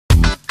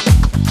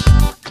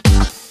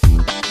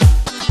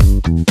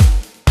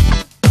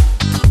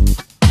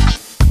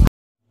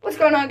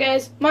going on,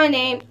 guys? My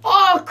name.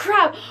 Oh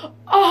crap!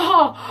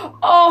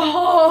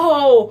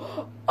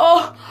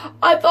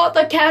 I thought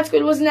the cat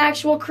squid was an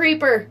actual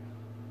creeper.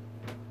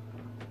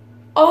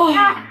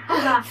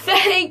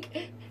 Thank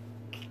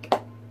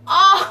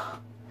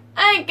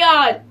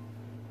God.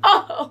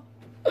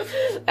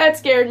 That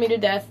scared me to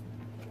death.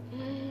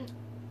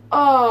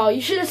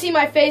 You should have seen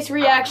my face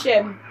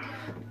reaction.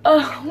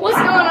 What's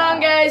going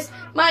on, guys?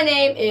 My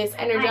name is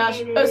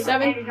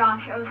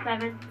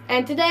EnderJosh07.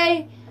 And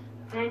today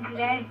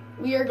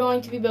we are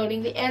going to be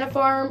building the animal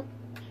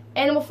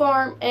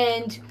farm,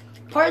 and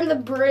part of the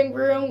brewing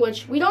room,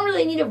 which we don't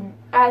really need an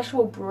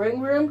actual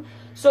brewing room.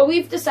 So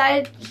we've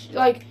decided,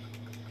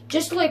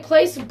 just to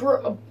place a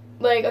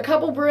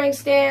couple brewing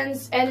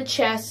stands and a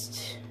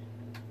chest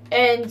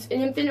and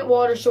an infinite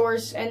water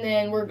source, and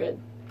then we're good.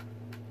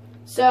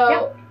 So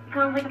yep,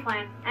 sounds like a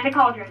plan. And a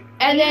cauldron.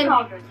 And then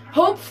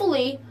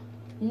hopefully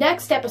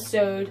next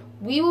episode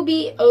we will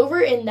be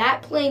over in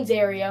that plains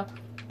area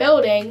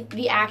building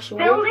the actual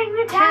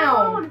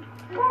town.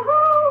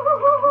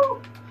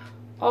 Woohoo!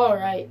 All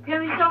right. It's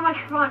gonna be so much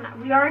fun.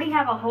 We already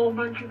have a whole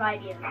bunch of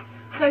ideas.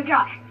 So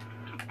Josh,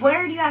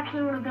 where do you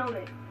actually want to build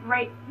it?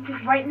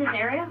 Just right in this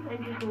area,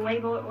 and just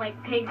label it like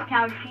pigs,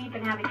 cows, sheep,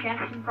 and have a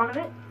chest in front of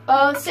it?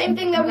 Same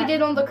thing that we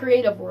did on the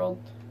creative world.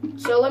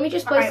 So let me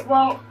just place... Alright,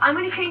 well, I'm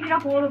going to change it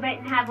up a little bit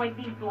and have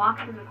these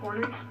blocks in the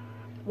corners.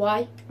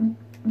 Why?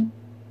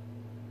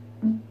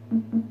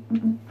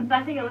 Because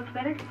I think it looks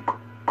better.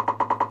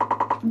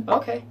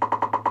 Okay.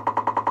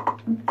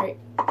 Alright.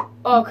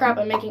 Oh crap,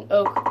 I'm making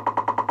oak.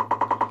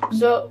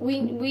 So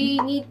we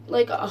need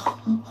a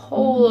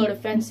whole load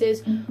of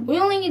fences. We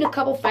only need a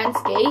couple fence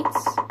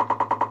gates.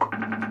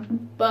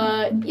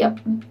 But, yep.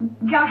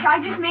 Josh, I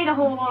just made a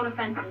whole load of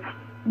fences.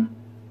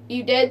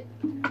 You did?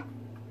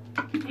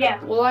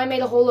 Yeah. Well, I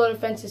made a whole load of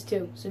fences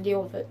too, so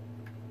deal with it.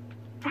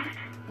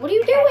 What are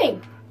you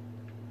doing?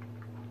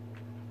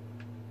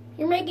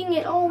 You're making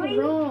it all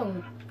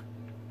wrong.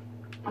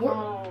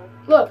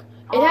 Look,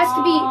 it has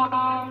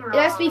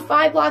to be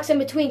 5 blocks in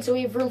between, so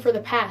we have room for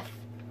the path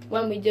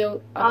when we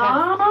do a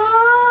path.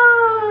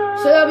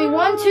 So that'll be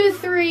 1, 2,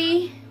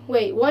 3.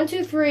 Wait, 1,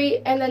 2, 3,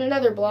 and then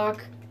another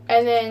block,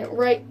 and then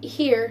right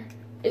here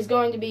is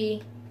going to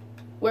be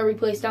where we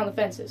place down the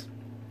fences.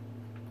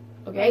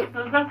 Okay.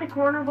 So is that the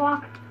corner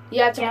block?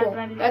 Yeah,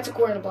 that's a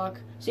corner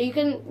block. So you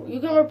can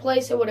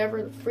replace it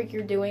whatever the freak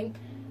you're doing.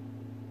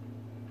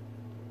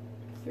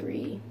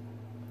 3,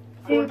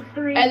 4, 2,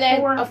 3, and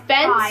then 4, a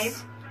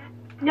fence. 5.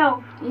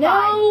 No.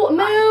 No, 5.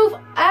 move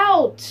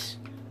out.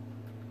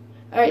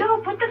 All right.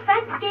 No, put the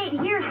fence gate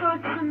here so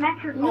it's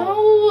symmetrical.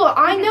 No,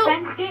 I know. Put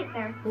the fence gate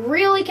there.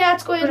 Really, cat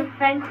squid? Put a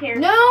fence here.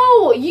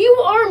 No, you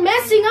are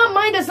messing up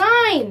my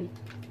design.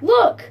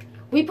 Look,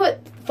 we put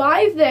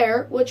 5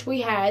 there, which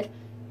we had.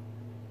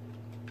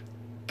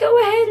 Go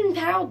ahead and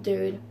pout,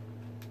 dude.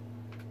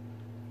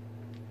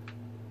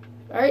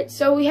 Alright,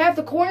 so we have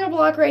the corner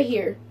block right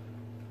here.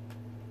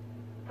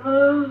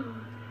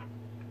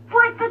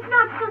 What? That's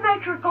not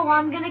symmetrical.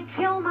 I'm gonna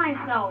kill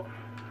myself.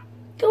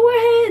 Go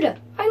ahead.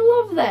 I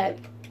love that.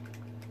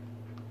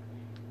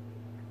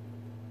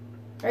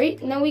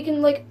 Alright, now we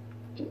can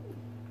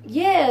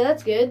yeah,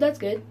 that's good, that's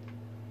good.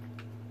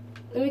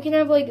 Then we can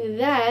have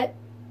that.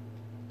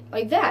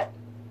 Like that.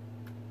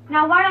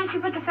 Now why don't you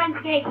put the fence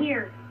gate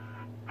here?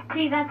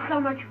 See, that's so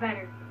much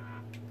better.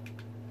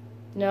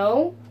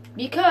 No,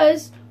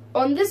 because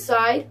on this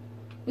side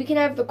we can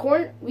have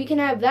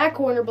that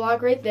corner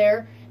block right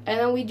there, and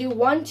then we do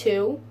 1,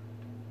 2,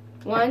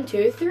 1,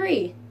 2,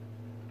 3,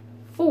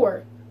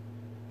 4.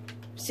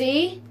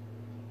 See?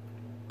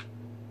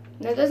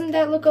 Now doesn't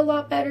that look a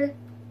lot better?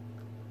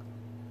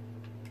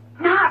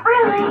 Not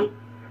really.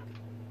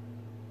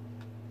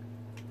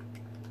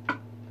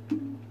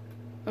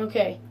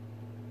 Okay.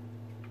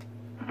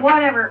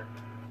 Whatever.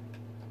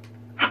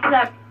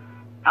 Except,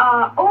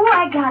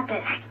 I got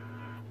this.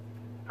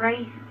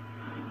 Ready?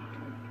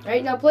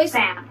 Alright, now place...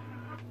 Bam.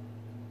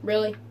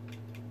 Really?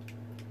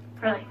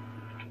 Really.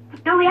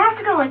 No, we have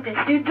to go like this,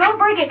 dude. Don't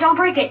break it, don't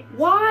break it.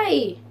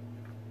 Why?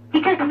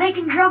 Because they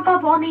can jump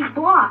up on these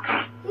blocks.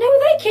 No,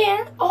 they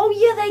can't. Oh,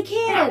 yeah, they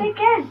can. Yeah, they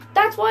can.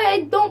 That's why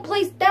I don't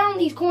place down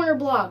these corner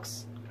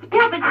blocks.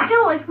 Yeah, but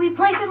still, if we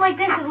place it like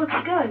this, it looks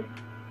good.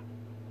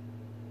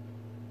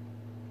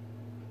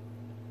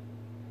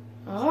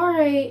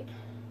 Alright.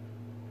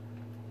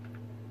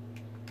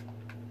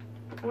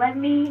 Let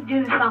me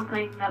do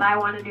something that I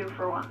want to do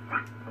for once.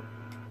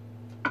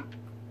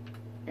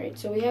 Alright,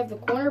 so we have the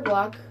corner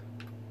block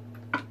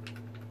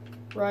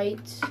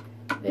right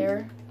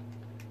there.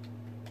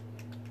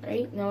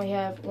 Right, now we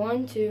have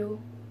 1, 2,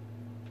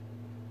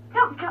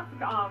 No, okay.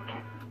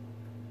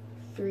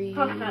 3,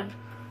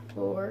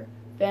 4,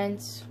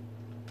 fence.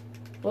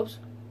 Whoops.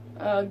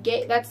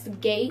 Gate, that's the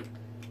gate.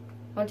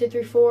 1, 2,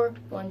 3, 4,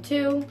 1,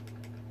 2.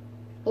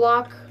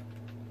 Block.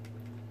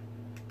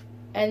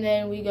 And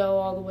then we go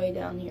all the way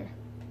down here.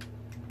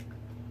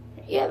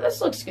 Yeah,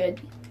 this looks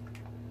good.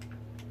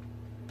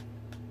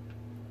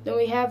 Then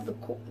we have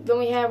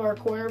our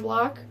corner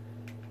block.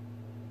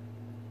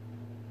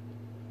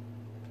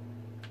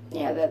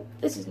 Yeah,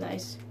 this is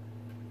nice.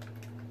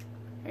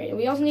 Alright, and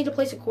we also need to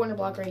place a corner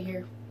block right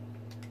here.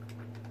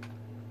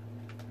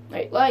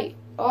 Alright, light.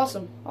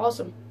 Awesome.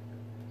 Awesome.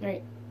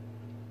 Alright.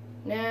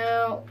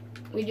 Now,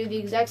 we do the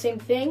exact same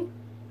thing.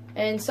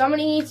 And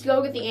somebody needs to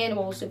go get the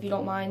animals, if you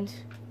don't mind.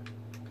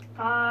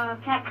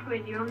 Cat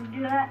Squid, you want to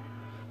do that?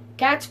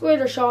 Cat Squid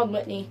or Sean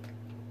Whitney?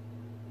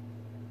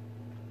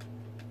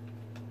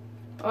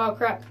 Oh,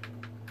 crap.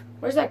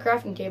 Where's that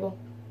crafting table?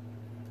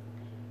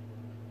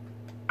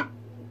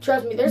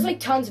 Trust me, there's like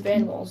tons of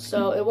animals,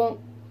 so it won't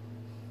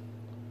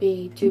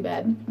be too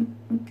bad.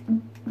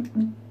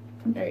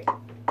 Alright,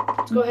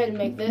 let's go ahead and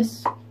make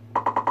this.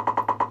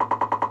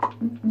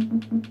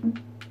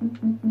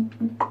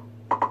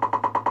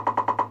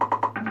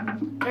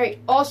 Alright,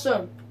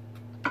 awesome.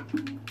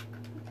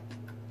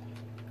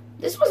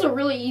 This was a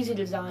really easy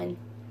design.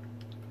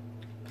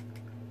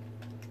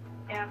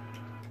 Yeah.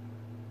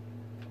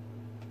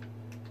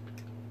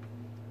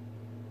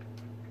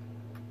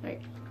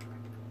 Alright.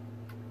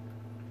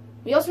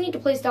 We also need to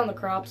place down the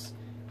crops.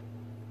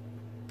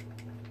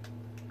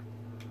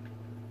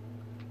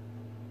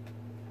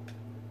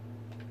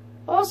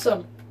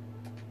 Awesome.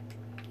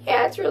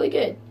 Yeah, that's really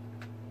good.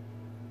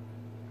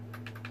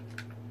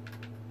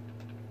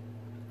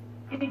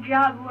 Good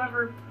job,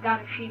 whoever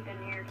got a sheep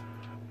in here.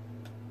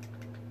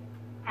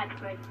 That's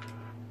good.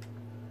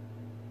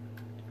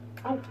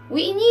 Oh,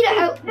 We need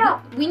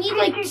no. we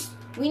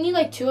need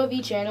like 2 of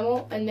each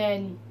animal, and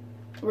then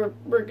we're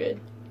good.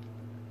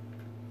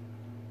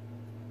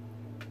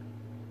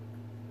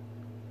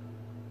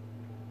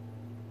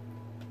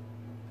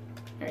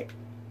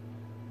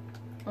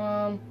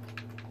 Alright.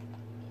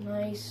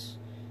 Nice.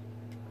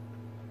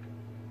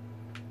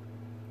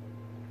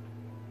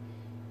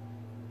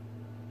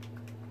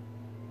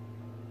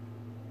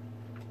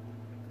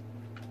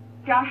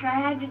 Josh, I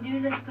had to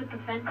do this with the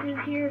fences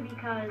here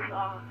because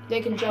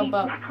They can jump sheep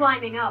up. was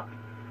climbing up.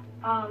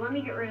 Let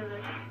me get rid of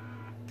this.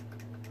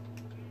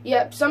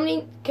 Yep.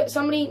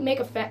 Somebody make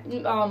a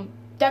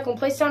Declan,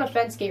 place down a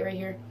fence gate right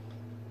here.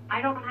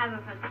 I don't have a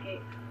fence gate.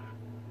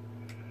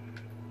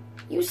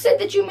 You said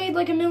that you made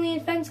like 1,000,000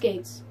 fence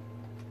gates.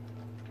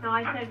 No,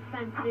 I said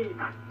fences.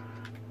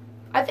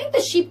 I think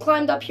the sheep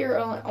climbed up here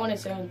on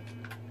its own.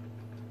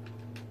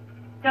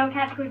 No,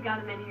 Cat Squid got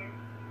him in here.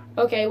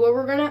 Okay, well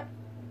we're gonna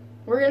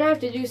have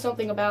to do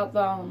something about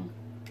the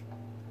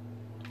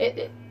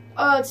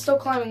it's still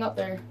climbing up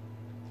there.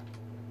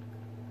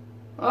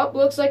 Oh,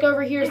 looks like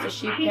over here is the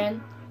sheep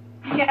pen.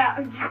 Yeah,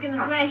 I'm just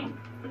gonna say,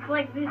 looks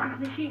like this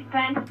is the sheep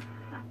pen.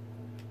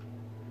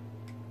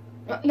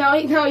 Now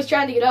he's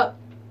trying to get up.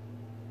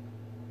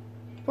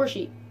 Poor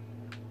sheep.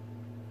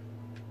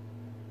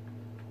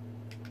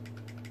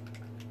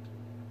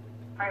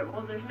 Alright,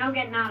 well there's no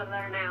getting out of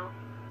there now.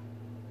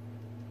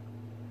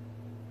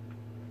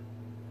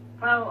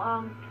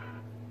 Well,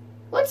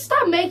 Let's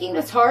stop making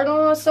this hard on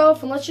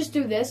ourselves and let's just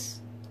do this.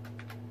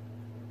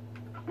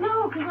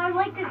 no, because I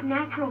like this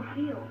natural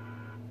feel.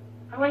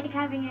 I like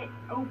having it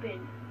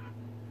open.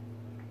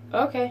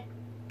 Okay.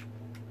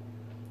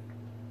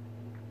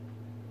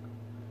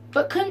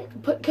 But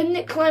couldn't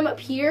it climb up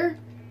here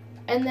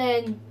and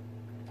then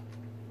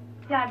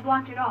Yeah, I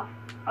blocked it off.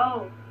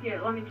 Oh, here,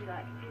 let me do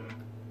that.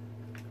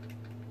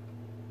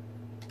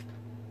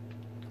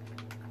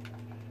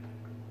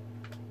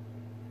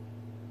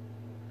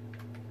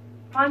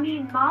 I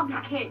mean, mobs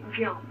can't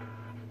jump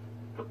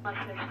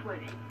unless they're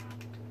swimming.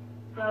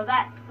 So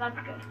that's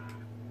good.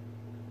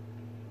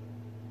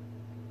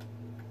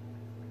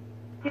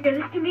 Here,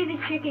 this can be the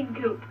chicken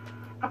coop.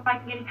 If I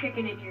can get a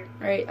chicken in here.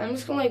 Alright, I'm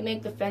just gonna like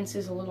make the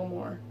fences a little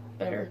more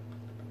better.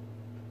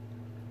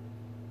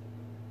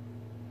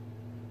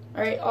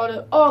 Alright,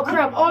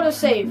 auto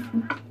save.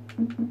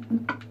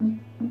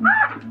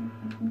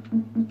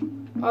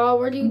 Oh,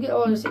 where do you get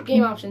auto save?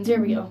 Game options, here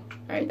we go.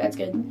 Alright, that's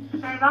good.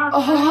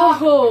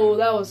 Oh,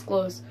 that was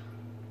close.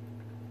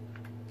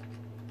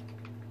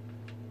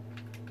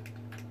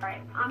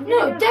 Alright,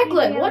 No,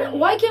 Declan,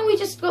 why can't we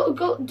just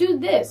go do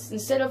this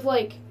instead of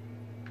like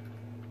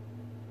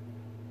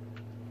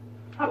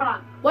Hold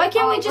on. why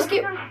can't we just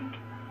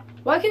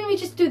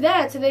do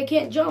that so they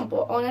can't jump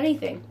on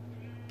anything?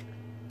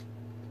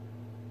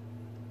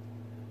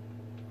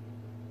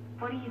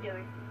 What are you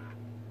doing?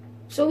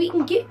 So we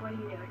can What are you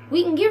doing?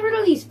 we can get rid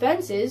of these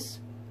fences.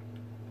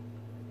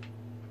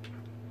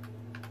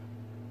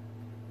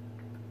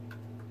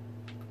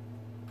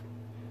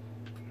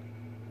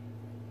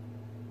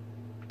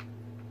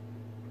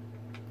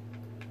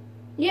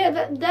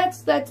 Yeah,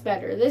 that's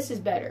better. This is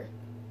better.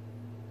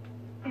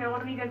 Here,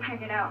 let me go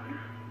check it out.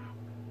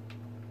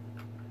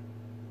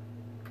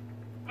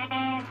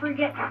 And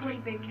forget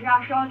sleeping.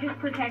 Josh, I'll just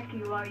protect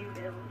you while you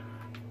build.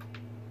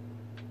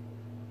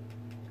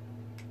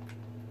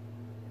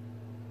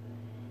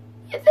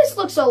 Yeah, this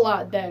looks a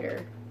lot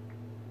better.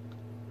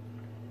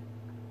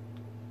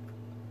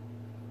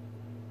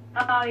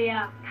 Oh,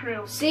 yeah,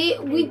 true. See,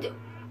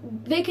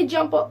 they could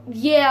jump up.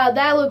 Yeah,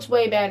 that looks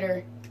way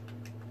better.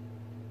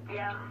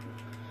 Yeah.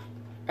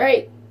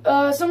 Alright,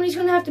 somebody's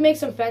gonna have to make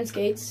some fence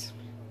gates.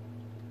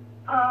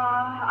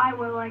 I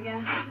will, I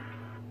guess.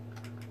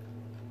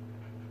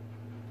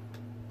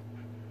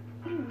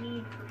 What do you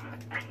need for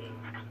cake?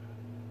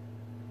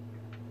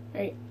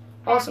 Right.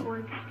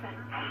 Awesome.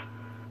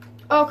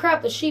 Oh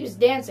crap, the sheep is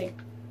dancing.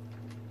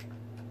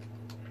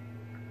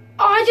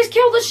 Oh, I just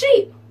killed the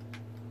sheep!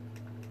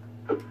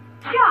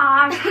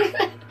 Josh!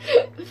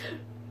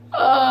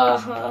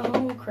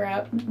 Oh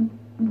crap.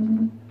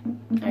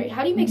 Alright,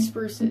 how do you make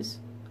spruces?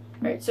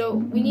 Alright, so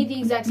we need the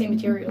exact same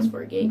materials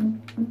for a gate.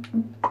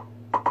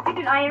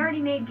 Dude, I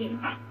already made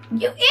gates.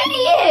 You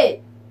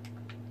idiot!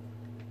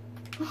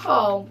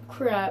 Oh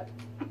crap.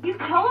 You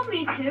told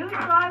me to, so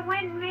I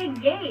went and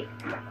made gates.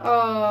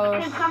 Oh.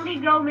 Said somebody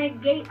go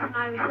make gates, and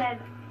I said,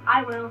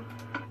 I will.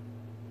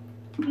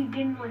 You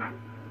didn't listen.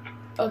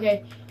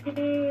 Okay.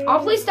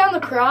 I'll place down the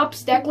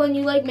crops. Declan,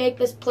 you like make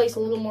this place a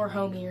little more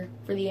homier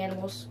for the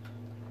animals.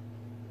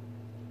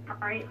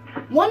 Alright.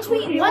 Once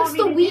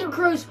the wheat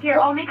grows. Here,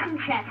 I'll make some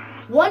chests.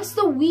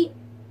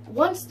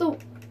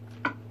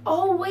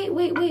 Oh wait.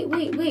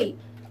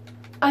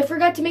 I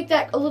forgot to make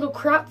that a little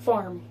crop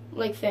farm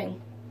like thing.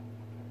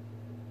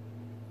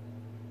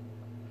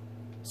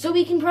 So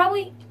we can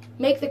probably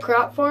make the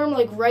crop farm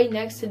like right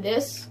next to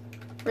this,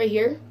 right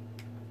here.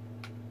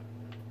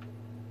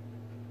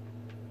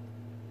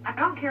 I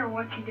don't care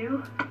what you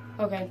do.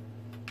 Okay.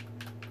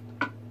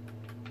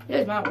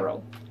 Here's my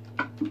world.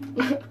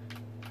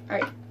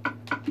 Alright.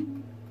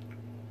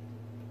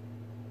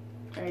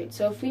 Alright,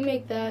 so if we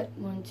make that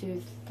 1,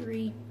 2,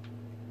 3.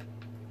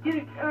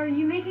 Dude, are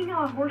you making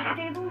a horse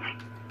stable?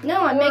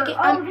 No, I'm making.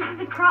 Oh, this is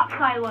the crop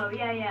silo.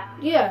 Yeah.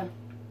 Yeah.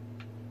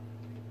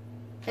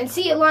 And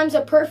see, it lines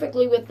up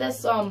perfectly with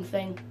this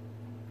thing.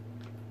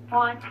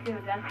 Oh, that's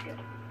good. That's good.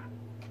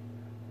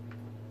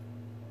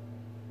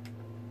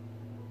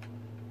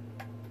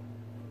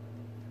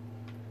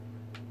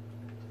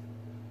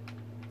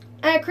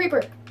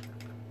 Creeper.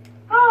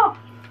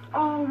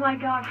 Oh my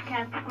gosh,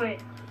 cat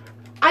squid.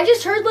 I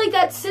just heard like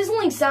that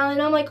sizzling sound,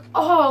 and I'm like,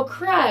 oh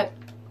crap.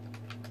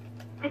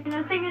 And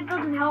the thing that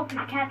doesn't help is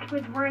cat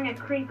squid's wearing a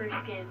creeper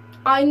skin.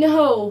 I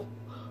know.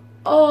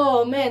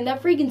 Oh man,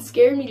 that freaking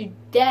scared me to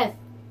death.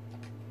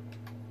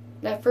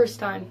 That first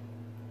time.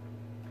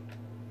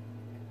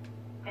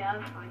 Yeah,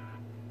 that's fine.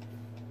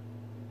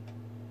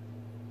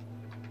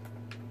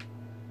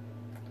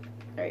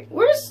 Alright,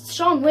 where's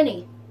Sean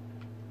Winnie?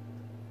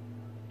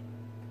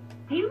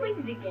 Did he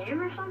leave the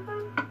game or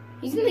something?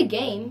 He's in the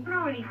game. I don't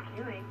know what he's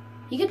doing.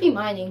 He could be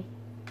mining.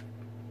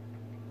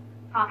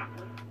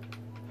 Possibly.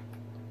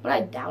 But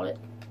I doubt it.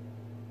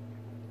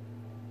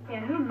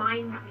 Yeah, who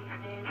mines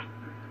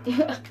these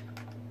days?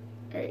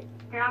 Alright.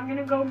 Here, I'm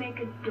gonna go make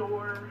a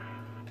door.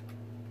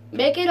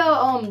 Make it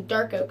a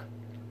dark oak.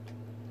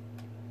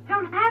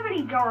 Don't have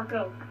any dark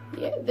oak.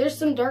 Yeah, there's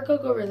some dark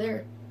oak over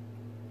there.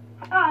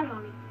 Oh, that's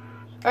on me.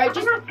 Alright,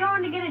 I'm not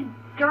going to get a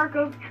dark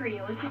oak tree.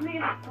 Let's just make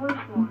a spruce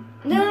one.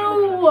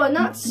 No,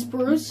 not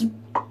spruce.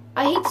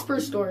 I hate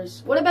spruce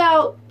doors. What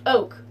about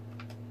oak?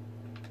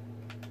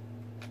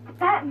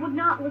 That would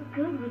not look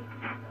good with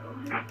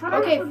this, though.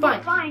 Okay, would fine.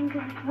 Be fine,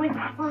 because it's with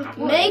spruce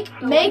wood.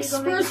 Make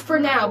spruce for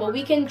now, but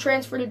we can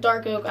transfer to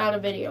dark oak out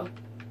of video.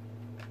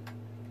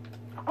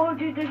 Oh,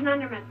 dude, there's an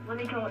enderman. Let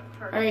me kill it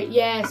first. Alright,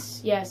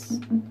 yes.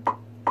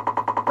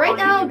 Right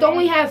now, don't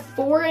we have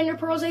 4 ender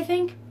pearls, I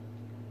think?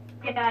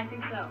 Yeah, I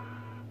think so.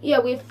 Yeah,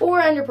 we have 4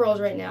 ender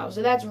pearls right now,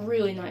 so that's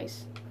really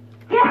nice.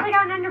 Yes, I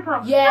got an ender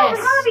pearl. Yes.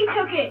 No, the zombie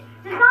took it.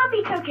 The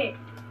zombie took it.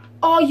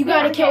 Oh, you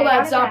gotta kill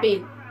that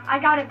zombie. I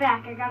got it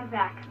back.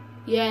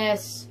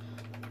 Yes.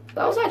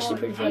 That was actually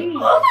pretty funny. Geez.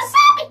 Oh, the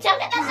zombie took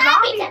it! The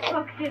zombie took it!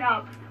 Picked it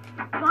up.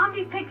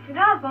 Zombie picks it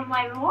up. I'm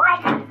like,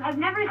 what? I've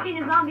never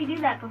seen a zombie do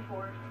that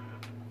before.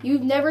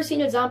 You've never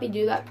seen a zombie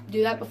do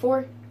that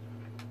before?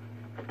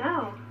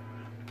 No.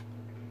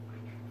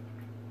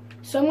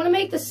 So I'm gonna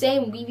make the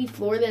same weavy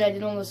floor that I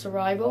did on the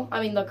survival.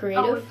 I mean the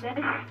creative. Oh, with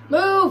this?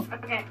 Move!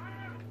 Okay.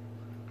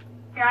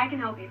 Here, I can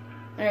help you.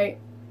 Alright.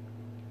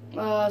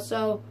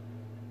 So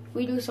if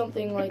we do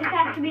something like this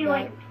has to be that.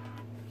 like,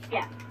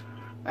 yeah.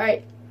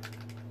 Alright.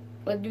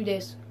 Let's do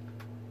this.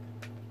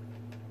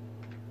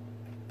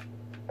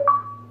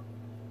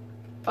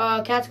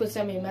 Cats would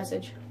send me a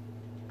message.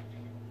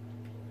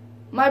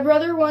 My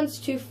brother wants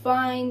to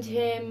find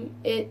him.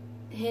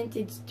 Hint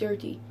it's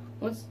dirty.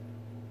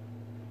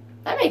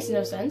 That makes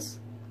no sense.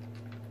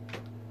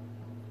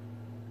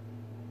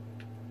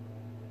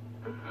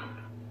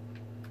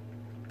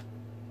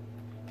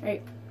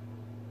 Right.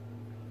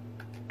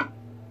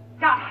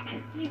 Gosh,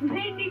 you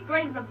made me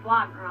place the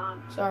block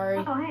wrong. Sorry.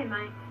 Oh, hey,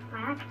 my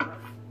axe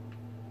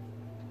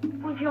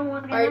broke. Would you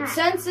want to Alright,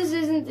 since this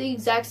isn't the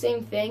exact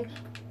same thing,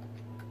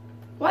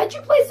 why'd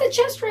you place the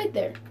chest right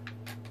there?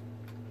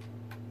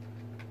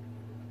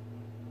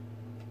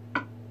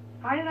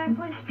 Why did I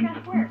place the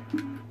chest where?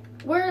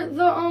 Where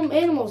the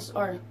animals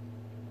are.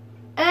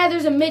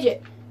 There's a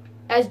midget,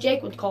 as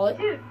Jake would call it.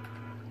 Dude,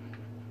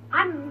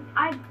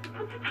 I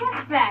put the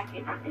chest back.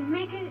 It's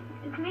making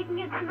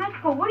it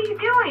symmetrical. What are you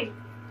doing?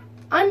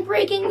 I'm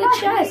breaking the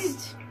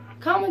chest.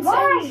 Common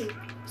Why? sense.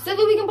 So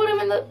that we can put him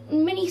in the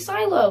mini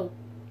silo.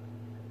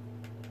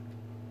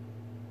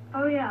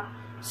 Oh yeah.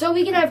 So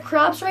we can have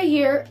crops right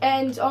here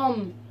and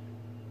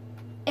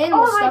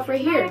animal stuff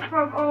right here.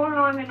 Broke. Oh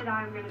no, I'm gonna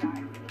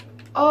die.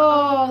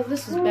 Oh,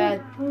 this is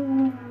bad.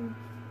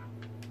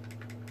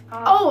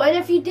 Oh, and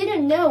if you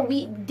didn't know,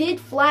 we did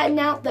flatten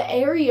out the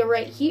area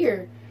right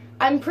here.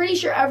 I'm pretty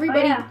sure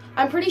everybody. Oh, yeah.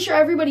 I'm pretty sure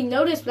everybody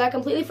noticed, but I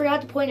completely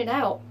forgot to point it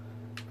out.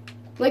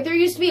 Like there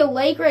used to be a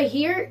lake right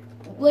here.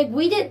 Like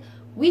we did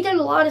a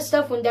lot of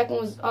stuff when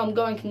Declan was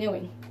going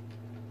canoeing,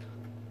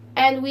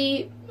 and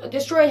we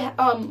destroyed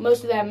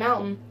most of that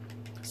mountain.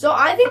 So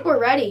I think we're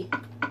ready,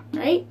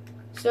 right?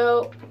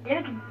 So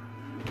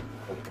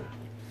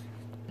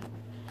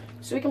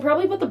we can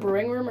probably put the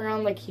brewing room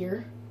around like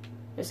here,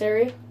 this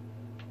area.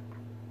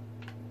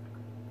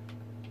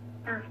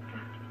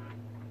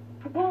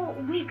 Well,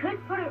 we could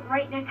put it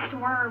right next to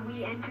where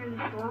we enter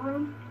the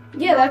storeroom.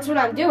 Yeah, that's what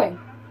I'm doing.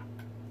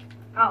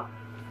 Oh.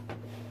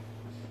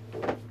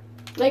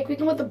 Like, we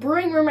can put the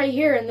brewing room right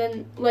here and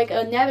then, like,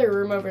 a nether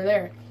room over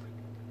there.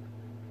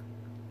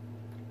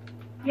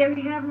 Yeah, we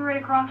can have them right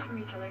across from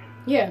each other.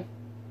 Yeah.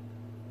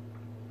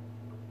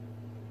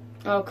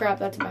 Oh, crap,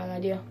 that's a bad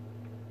idea.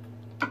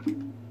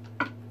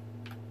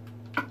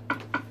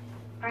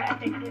 Alright, I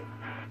fixed it.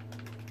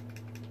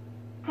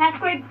 Cat's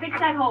fix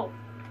that hole.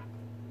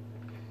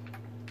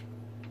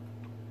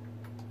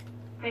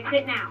 Fix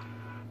it now.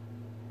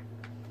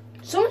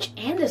 So much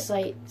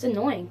andesite. It's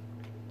annoying.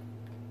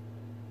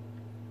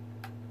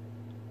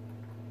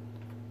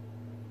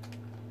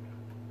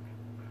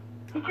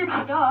 It's your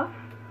stuff.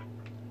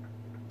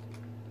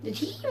 Did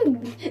he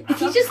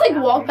just like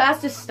walk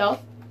past his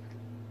stuff?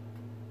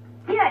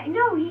 Yeah,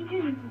 no,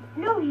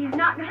 he's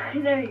not.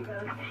 There he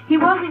goes. He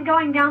wasn't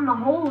going down the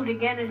hole to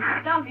get his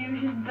stuff. He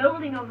was just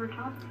building over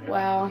top of it.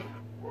 Wow.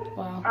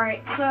 Wow.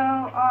 Alright, so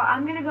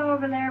I'm going to go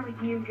over there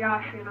with you,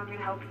 Josh, and I'm going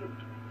to help you.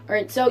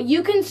 Alright, so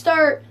you can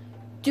start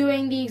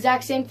doing the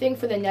exact same thing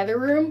for the nether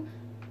room.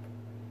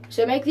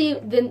 So make the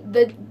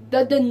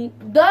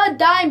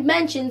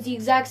dimensions the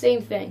exact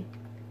same thing.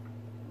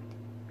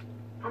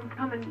 I'm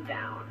coming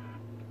down.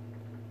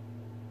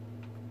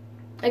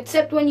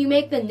 Except when you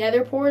make the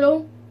nether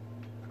portal.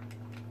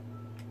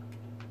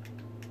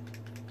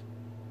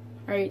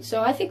 Alright,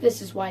 so I think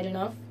this is wide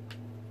enough.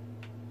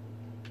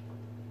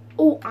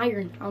 Oh,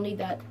 iron. I'll need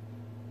that.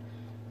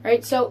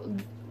 Alright, so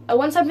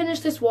once I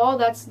finish this wall,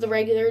 that's the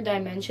regular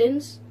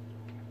dimensions.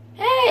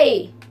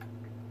 Hey!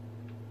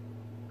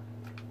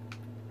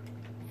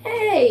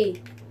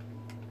 Hey!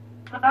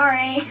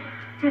 Sorry.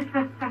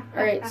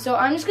 Alright, so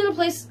I'm just going to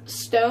place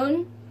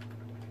stone.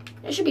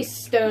 There should be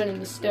stone in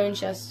the stone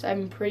chest,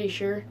 I'm pretty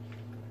sure.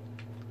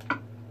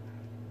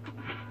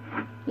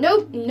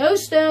 Nope, no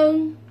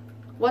stone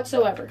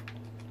whatsoever.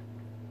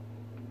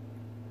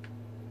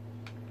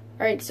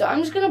 Alright, so I'm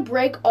just going to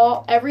break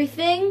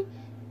everything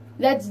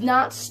that's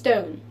not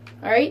stone.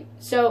 Alright,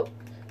 so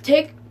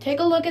take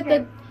a look at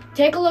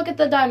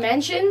the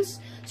dimensions.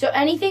 So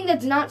anything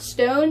that's not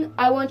stone,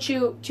 I want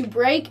you to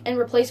break and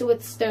replace it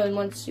with stone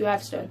once you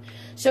have stone.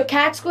 So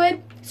cat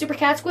squid, super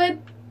cat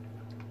squid,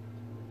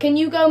 can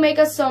you go make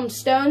us some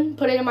stone,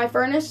 put it in my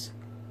furnace?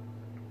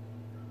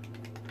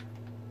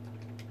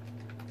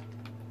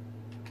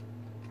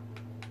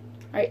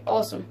 Alright,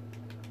 awesome.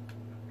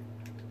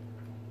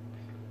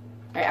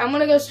 Alright, I'm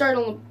gonna go start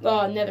on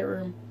the nether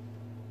room.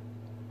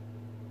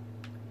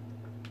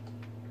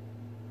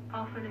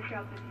 I'll finish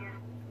up in here.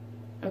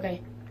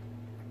 Okay.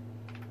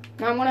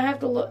 Now I'm gonna have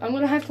to look. I'm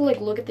gonna have to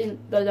like look at the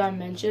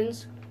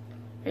dimensions.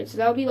 Alright, so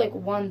that'll be like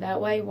 1 that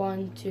way.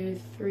 1, 2,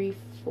 3,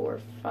 4,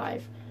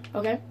 5.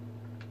 Okay.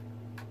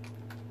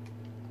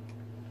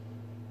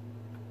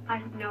 I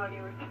have no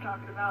idea what you're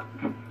talking about.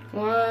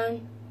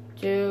 1,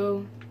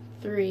 2,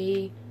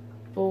 3,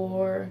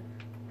 4,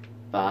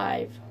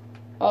 5.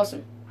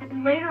 Awesome.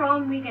 And later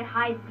on, we can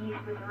hide these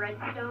with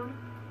redstone.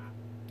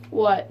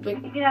 What?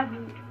 Like, we can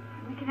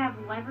have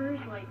levers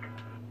like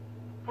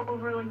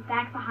over like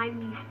back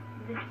behind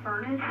this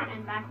furnace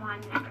and back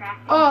behind this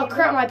crafting oh table.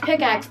 crap! My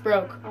pickaxe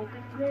broke.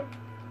 Opens it.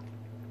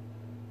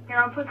 Here,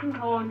 I'll put some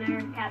coal in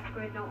there. Cat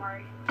squid, don't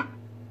worry.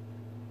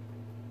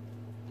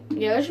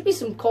 Yeah, there should be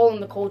some coal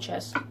in the coal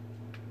chest.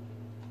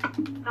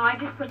 No, I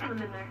just put some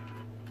in there.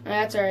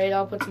 That's alright.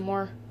 I'll put some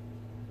more.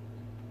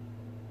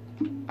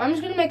 I'm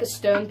just gonna make a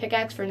stone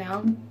pickaxe for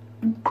now.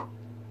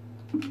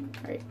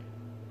 Alright.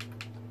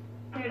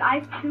 Dude, I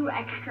have 2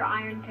 extra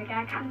iron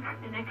pickaxes,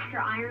 an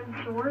extra iron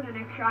sword, an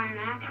extra iron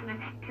axe, an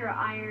extra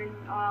iron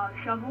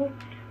shovel,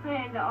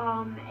 and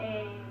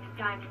a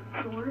diamond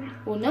sword.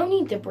 Well, no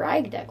need to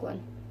brag, Declan.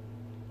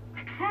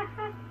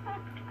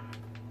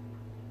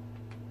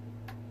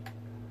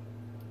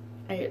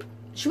 Alright.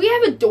 Should we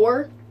have a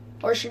door,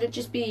 or should it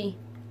just be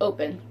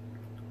open?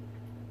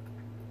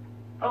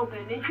 Open.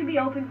 It should be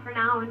open for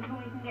now until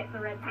we can get the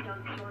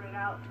redstone sorted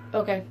out.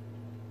 Okay.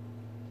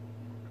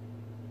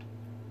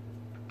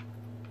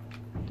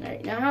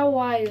 Alright, now how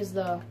wide is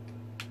the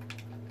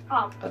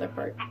other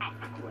part?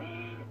 Squid.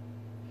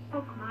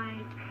 Oh, come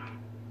on.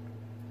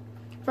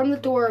 From the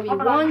door, it'll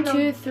be 1,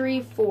 2,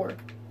 3, 4.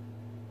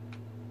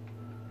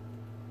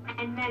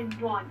 And then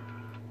 1.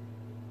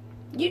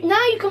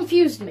 Now you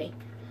confused me.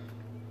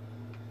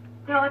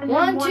 No,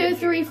 1, 2,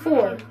 3,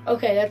 4.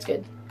 Okay, that's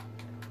good.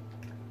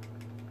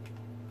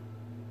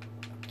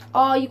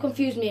 Oh, you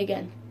confused me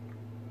again.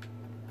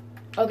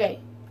 Okay,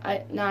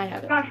 now I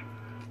have it. Gosh,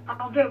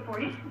 I'll do it for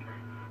you.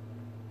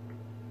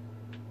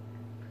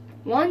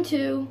 1,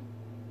 2,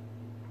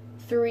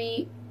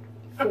 3,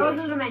 4. Those are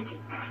the dimensions.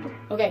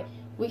 Okay,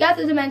 we got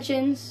the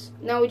dimensions.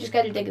 Now we just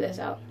got to dig this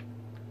out.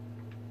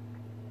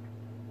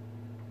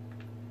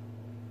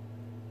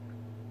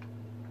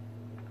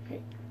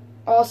 Okay.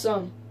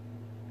 Awesome.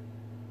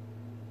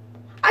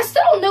 I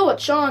still don't know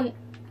what Sean,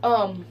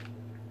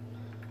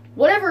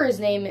 whatever his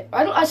name is.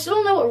 I still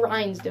don't know what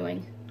Ryan's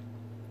doing.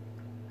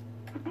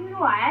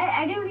 No,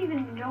 I don't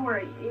even know where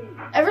he is.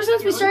 Ever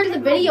since we started the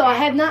video, I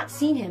have not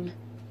seen him.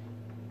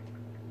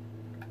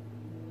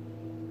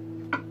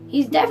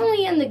 He's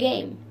definitely in the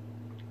game.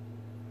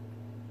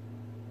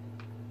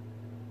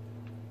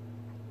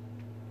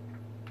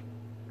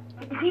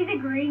 Is he the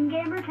green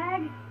gamer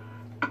tag?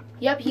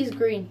 Yep, he's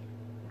green.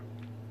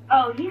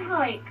 Oh, he's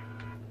like,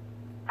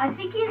 I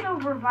think he's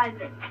over by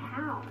the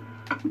town.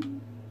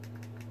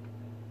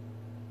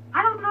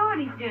 I don't know what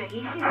he's doing.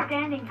 He's just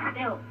standing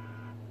still.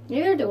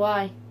 Neither do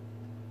I.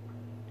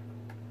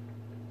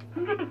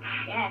 I'm gonna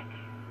check.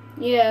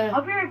 Yeah.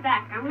 I'll be right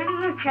back. I'm gonna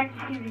go check to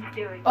see what he's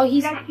doing. Oh,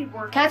 you guys keep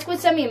working. Catsquid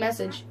sent me a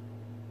message.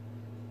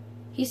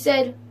 He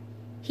said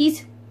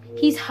he's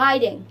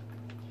hiding.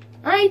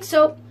 All right,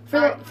 so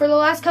for the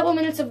last couple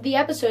minutes of the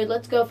episode,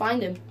 let's go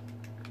find him.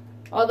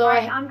 Although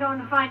I'm going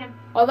to find him.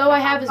 Although I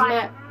have his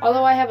map.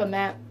 Although I have a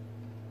map.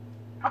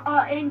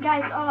 And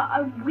guys,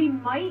 we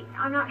might.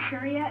 I'm not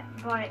sure yet,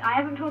 but I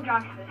haven't told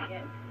Josh this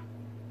yet.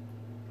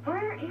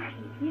 Where is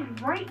he?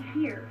 He's right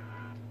here.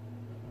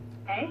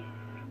 Okay.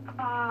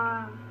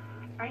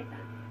 Right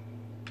then.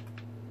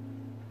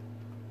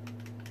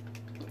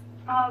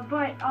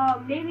 But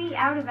maybe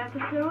out of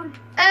episode.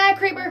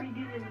 Creeper.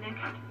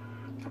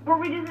 Before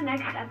we do the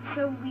next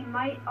episode, we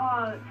might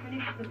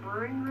finish the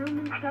brewing room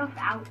and stuff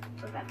out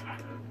of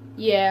episode.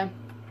 Yeah.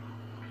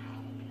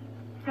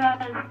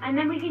 And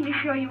then we can just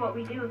show you what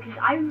we do, because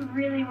I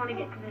really want to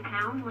get to the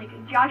town. Like,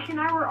 Josh and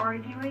I were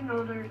arguing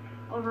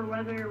over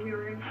whether we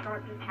were going to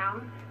start the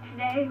town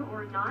today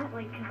or not,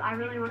 like, because I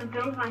really want to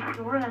build my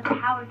store. That's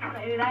how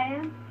excited I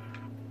am.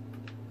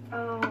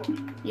 Oh.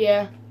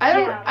 Yeah. I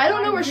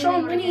don't know where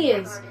Sean Winnie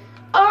is.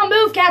 Oh,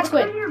 move,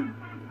 Catsquid.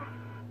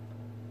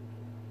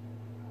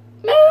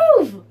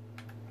 Move!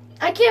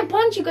 I can't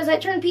punch you because I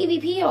turned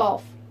PvP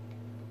off.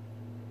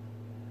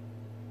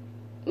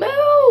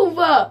 Move!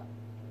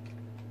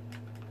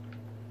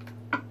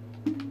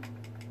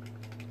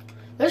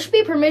 There should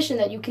be permission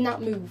that you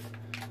cannot move.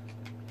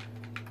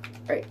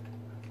 Alright.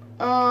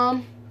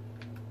 I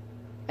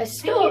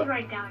think he's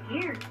right down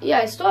here. Yeah,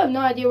 I still have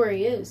no idea where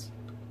he is.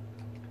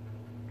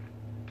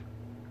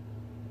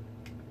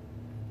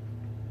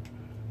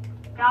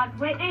 God,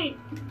 wait.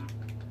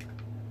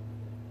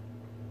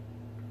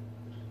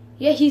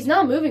 Yeah, he's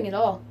not moving at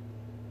all.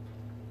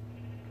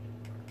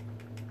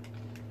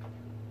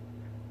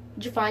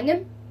 Did you find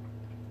him?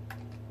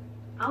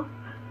 Oh.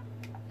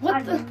 What I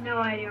have no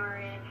idea where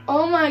he is.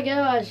 Oh my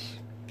gosh.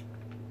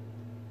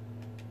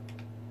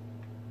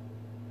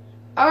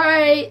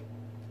 Alright.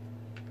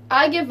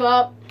 I give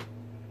up.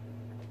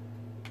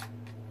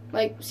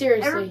 Like,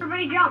 seriously.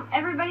 Everybody jump.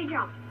 Everybody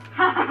jump.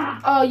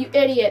 Oh, you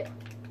idiot.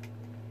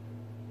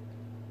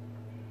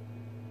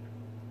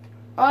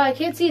 Oh, I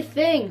can't see a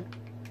thing.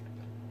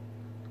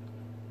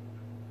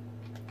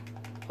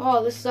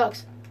 Oh, this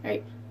sucks.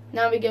 Alright,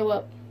 now we go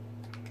up.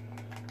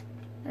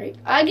 Alright,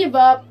 I give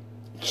up.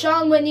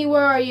 Sean Whitney,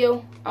 where are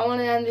you? I want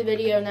to end the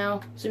video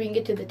now so we can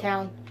get to the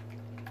town.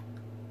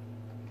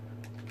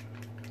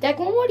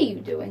 Declan, what are you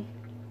doing?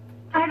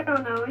 I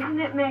don't know. Isn't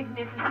it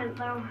magnificent,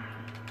 though?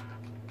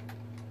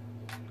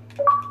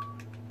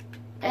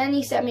 And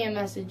he sent me a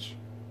message.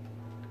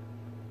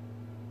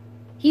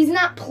 He's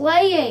not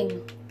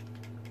playing.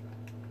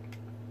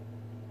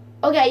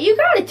 Okay, you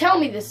gotta tell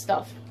me this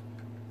stuff.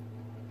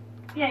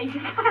 Yeah, you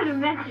just send a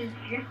message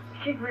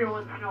every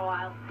once in a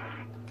while.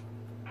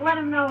 Let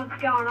him know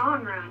what's going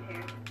on around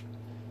here.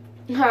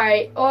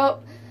 Alright,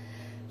 well,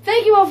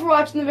 thank you all for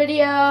watching the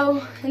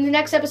video. In the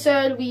next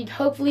episode, we'd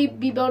hopefully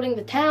be building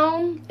the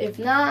town. If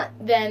not,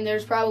 then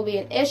there's probably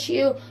an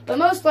issue. But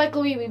most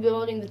likely, we'll be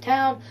building the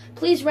town.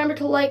 Please remember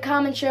to like,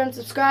 comment, share, and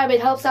subscribe.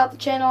 It helps out the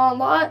channel a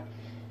lot.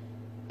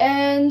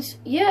 And,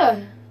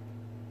 yeah.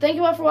 Thank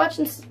you all for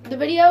watching the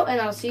video, and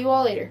I'll see you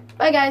all later.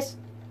 Bye, guys.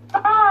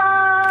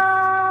 Bye!